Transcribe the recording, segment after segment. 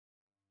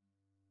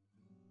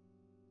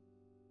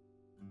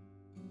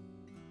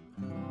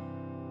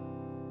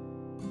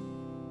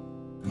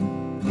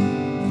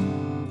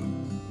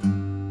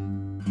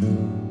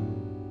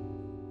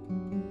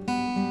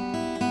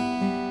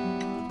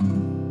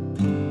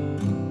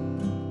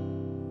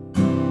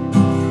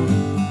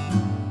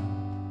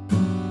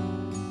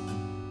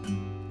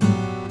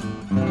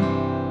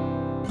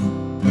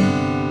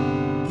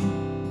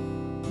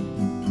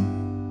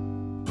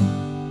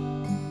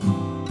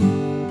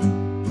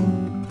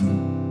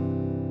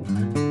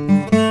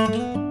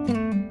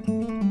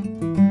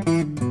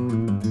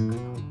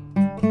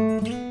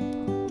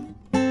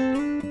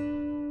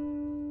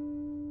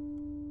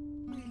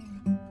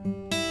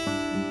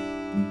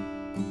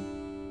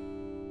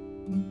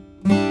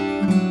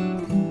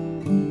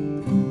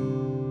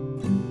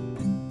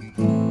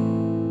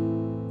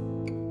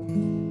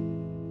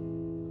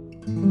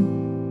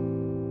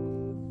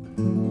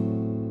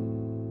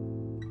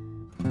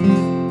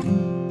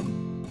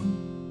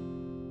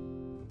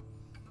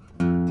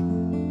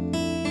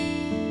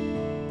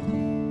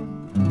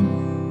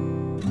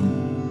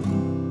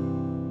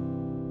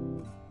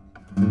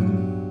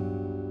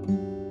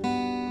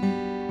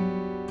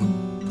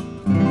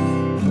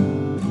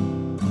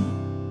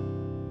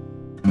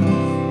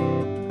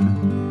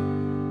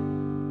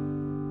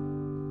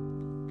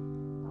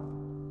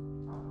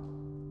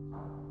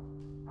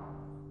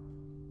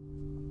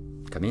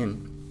Come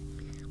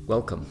in.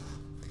 Welcome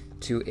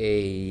to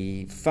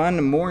a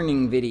fun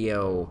morning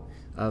video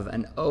of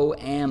an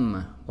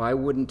OM. Why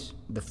wouldn't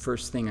the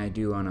first thing I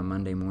do on a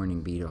Monday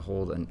morning be to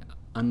hold an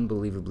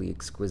unbelievably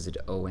exquisite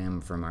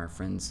OM from our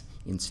friends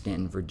in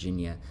Stanton,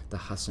 Virginia, the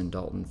Huss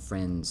Dalton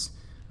friends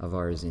of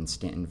ours in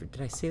Stanton.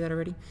 Did I say that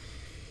already?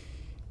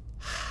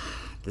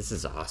 This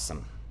is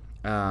awesome.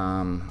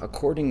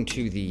 According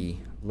to the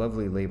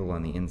lovely label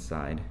on the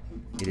inside,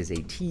 it is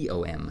a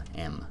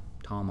TOM-M,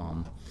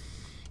 Tom-M.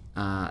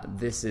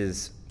 This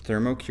is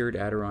Thermo Cured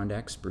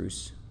Red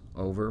Spruce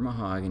over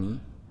Mahogany,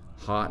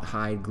 hot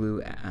hide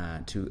glue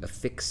to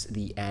affix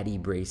the Addy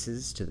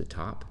braces to the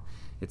top.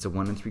 It's a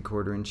 1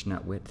 3/4 inch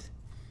nut width.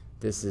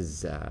 This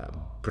is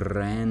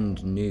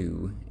brand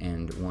new,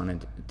 and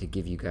wanted to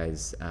give you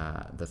guys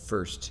the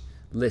first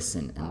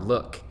listen and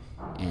look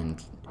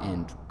and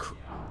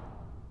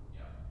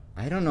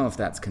I don't know if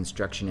that's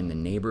construction in the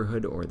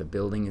neighborhood or the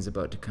building is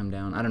about to come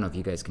down. I don't know if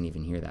you guys can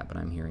even hear that, but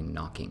I'm hearing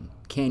knocking.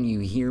 Can you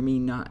hear me?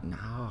 Not.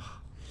 No.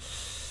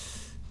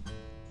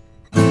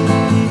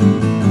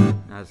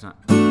 That's not.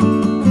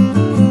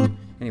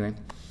 Anyway,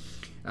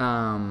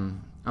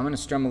 I'm going to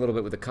strum a little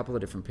bit with a couple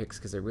of different picks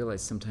because I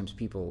realize sometimes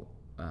people,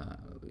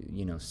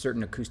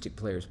 certain acoustic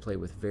players play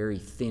with very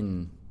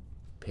thin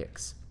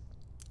picks.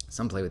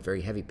 Some play with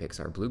very heavy picks.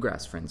 Our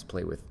bluegrass friends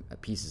play with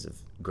pieces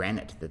of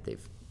granite that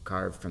they've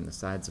carved from the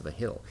sides of a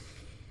hill.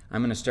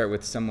 I'm going to start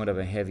with somewhat of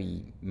a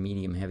heavy,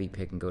 medium heavy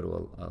pick and go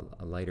to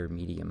a lighter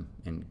medium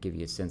and give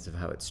you a sense of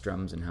how it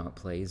strums and how it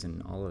plays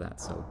and all of that.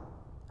 So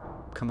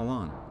come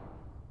along.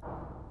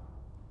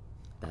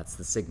 That's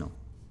the signal.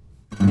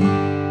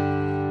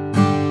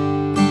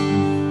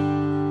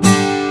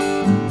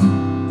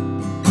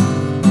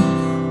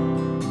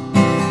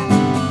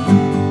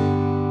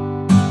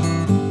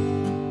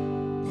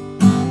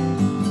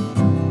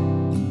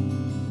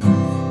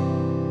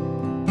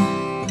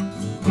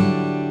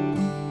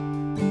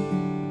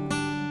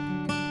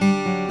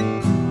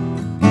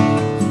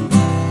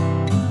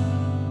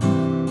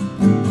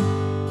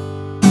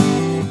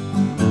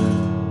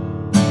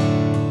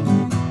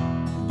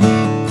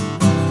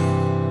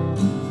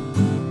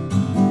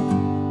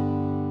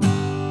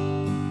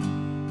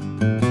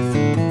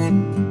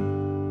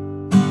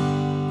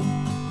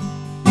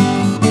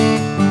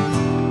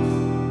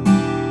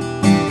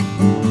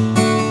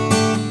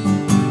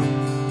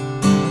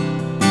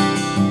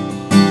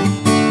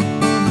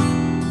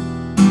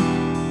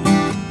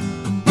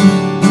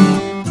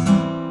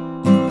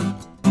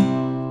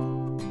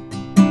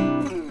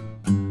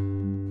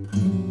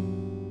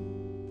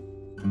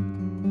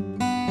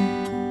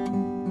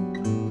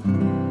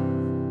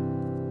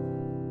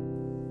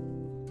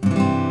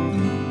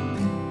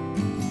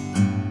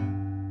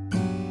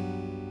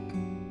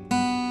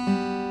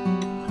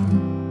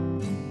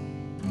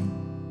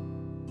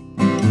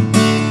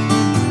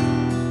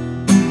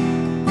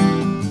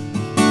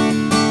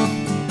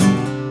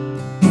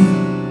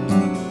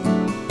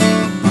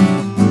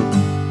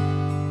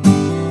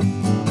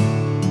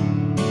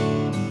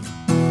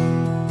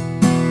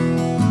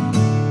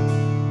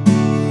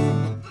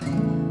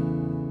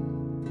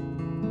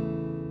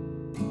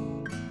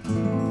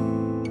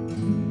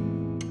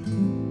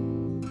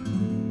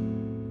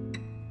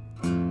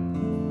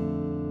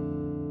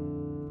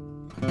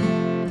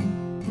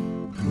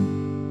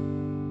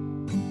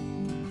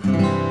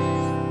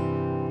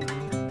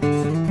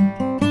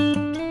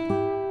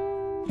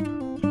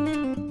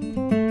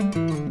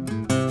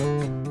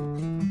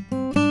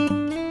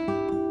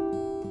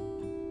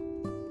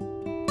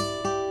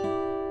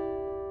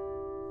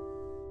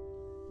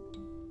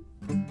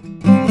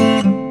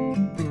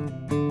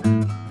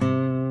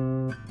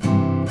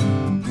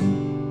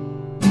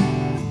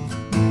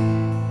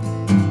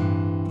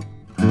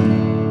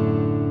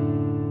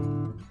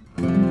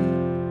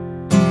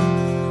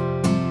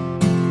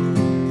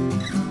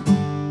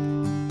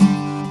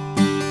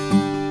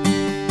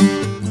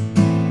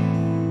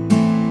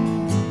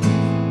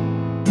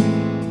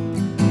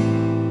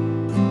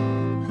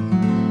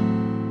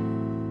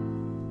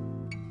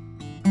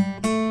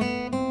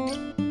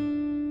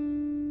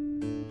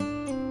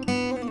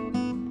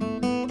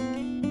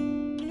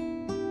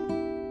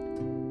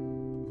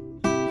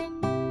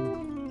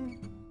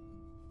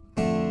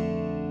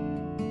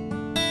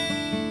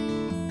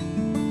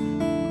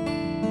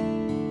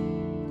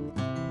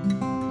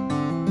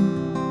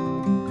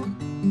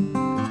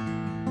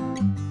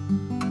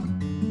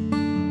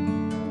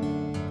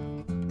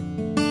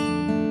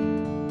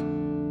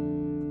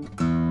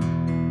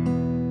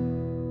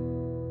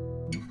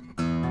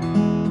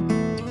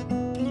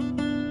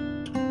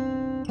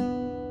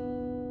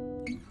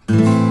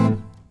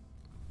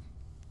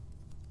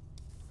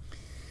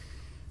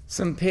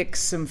 Some picks,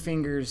 some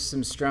fingers,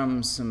 some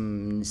strums,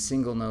 some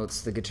single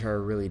notes. The guitar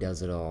really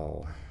does it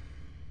all.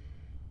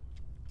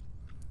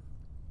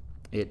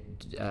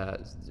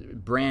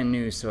 Brand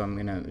new, so I'm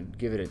gonna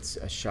give it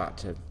a shot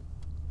to.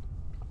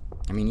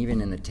 I mean,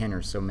 even in the 10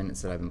 or so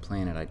minutes that I've been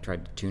playing it, I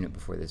tried to tune it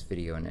before this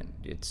video, and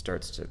it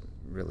starts to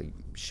really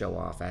show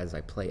off as I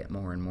play it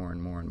more and more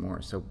and more and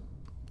more. So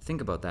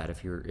think about that.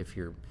 If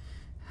you're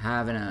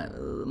having a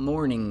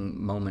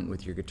morning moment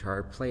with your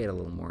guitar, play it a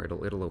little more.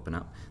 It'll open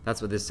up.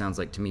 That's what this sounds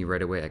like to me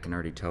right away. I can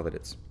already tell that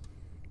it's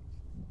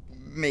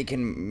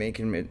making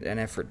an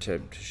effort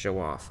to show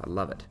off. I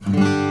love it.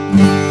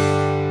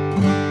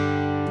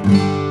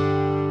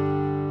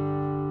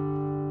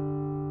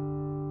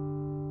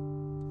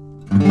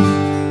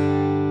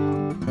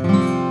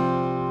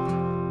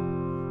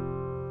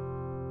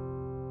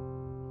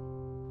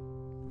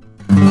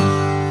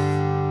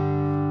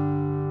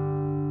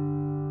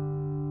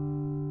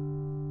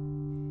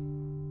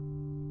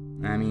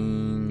 I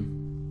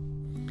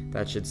mean,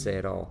 that should say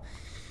it all.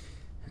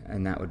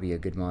 And that would be a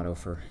good motto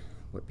for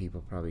what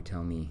people probably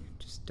tell me.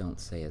 Just don't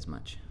say as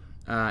much.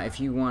 If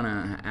you want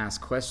to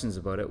ask questions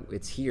about it,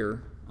 it's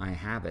here. I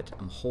have it.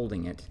 I'm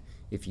holding it.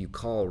 If you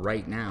call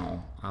right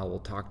now, I will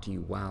talk to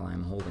you while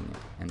I'm holding it,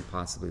 and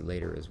possibly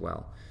later as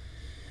well.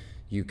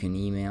 You can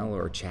email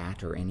or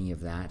chat or any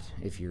of that.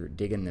 If you're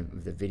digging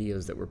the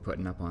videos that we're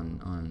putting up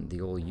on the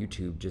old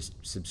YouTube, just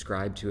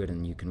subscribe to it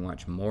and you can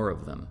watch more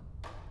of them.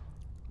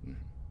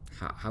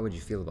 How would you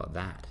feel about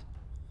that?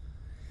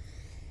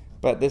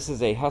 But this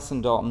is a Huss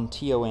Dalton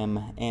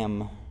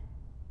TOM-M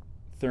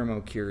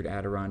Thermo Cured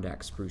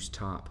Adirondack Spruce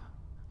top,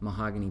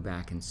 mahogany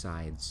back and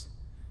sides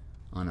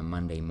on a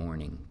Monday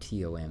morning.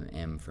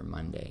 TOM-M for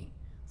Monday.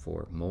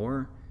 For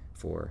more,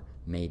 for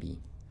maybe,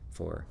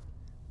 for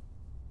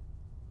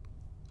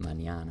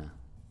mañana.